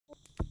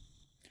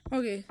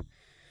Okay,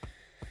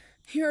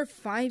 here are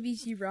 5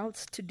 easy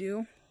routes to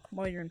do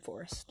while you're in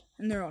forest,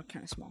 and they're all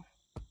kind of small.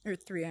 Or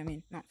 3, I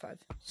mean, not 5.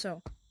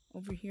 So,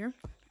 over here,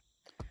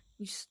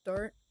 let's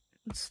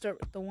start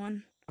with the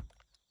one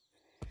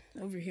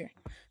over here.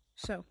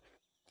 So,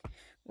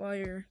 while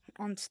you're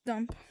on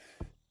stump,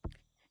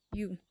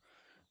 you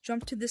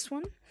jump to this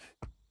one,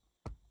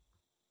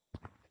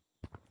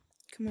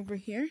 come over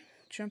here,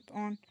 jump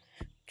on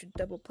to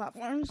double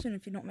platforms, and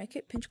if you don't make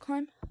it, pinch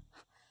climb,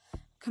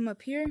 come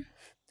up here,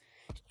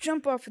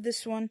 jump off of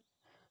this one,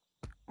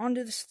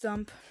 onto the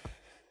stump,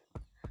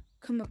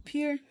 come up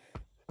here,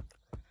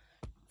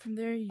 from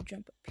there you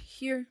jump up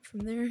here,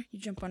 from there you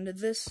jump onto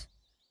this,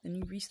 then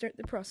you restart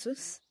the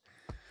process.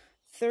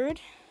 Third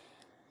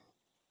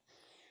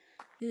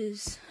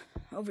is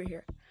over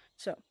here.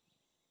 So,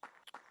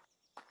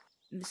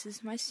 this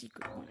is my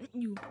secret one.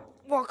 You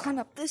walk on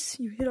up this,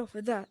 you hit off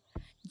of that.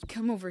 You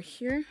come over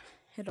here,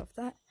 hit off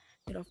that,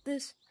 hit off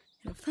this,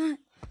 hit off that.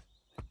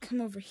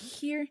 Come over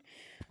here,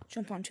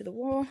 jump onto the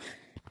wall,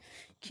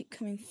 keep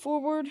coming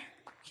forward,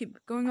 keep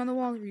going on the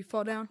wall. If you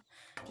fall down,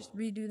 just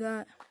redo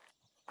that.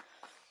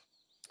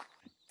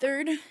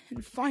 Third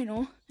and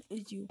final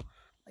is you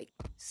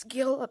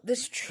scale up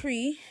this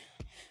tree.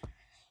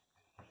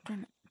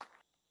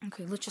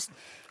 Okay, let's just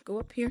go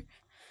up here,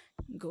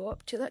 go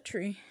up to that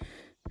tree.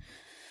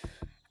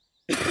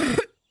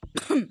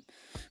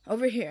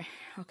 Over here.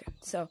 Okay,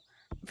 so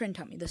my friend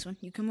taught me this one.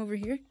 You come over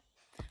here,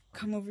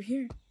 come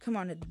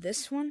onto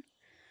this one,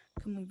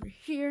 come over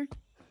here,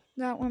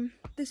 that one,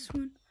 this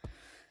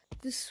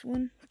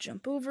one,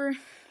 jump over,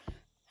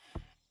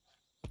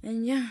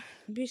 and yeah,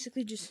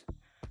 basically just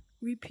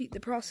repeat the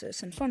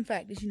process. And fun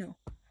fact is,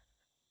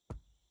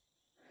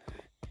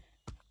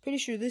 pretty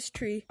sure this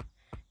tree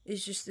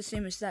is just the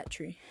same as that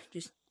tree,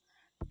 just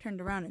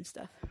turned around and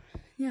stuff.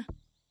 Yeah,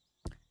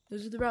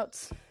 those are the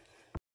routes.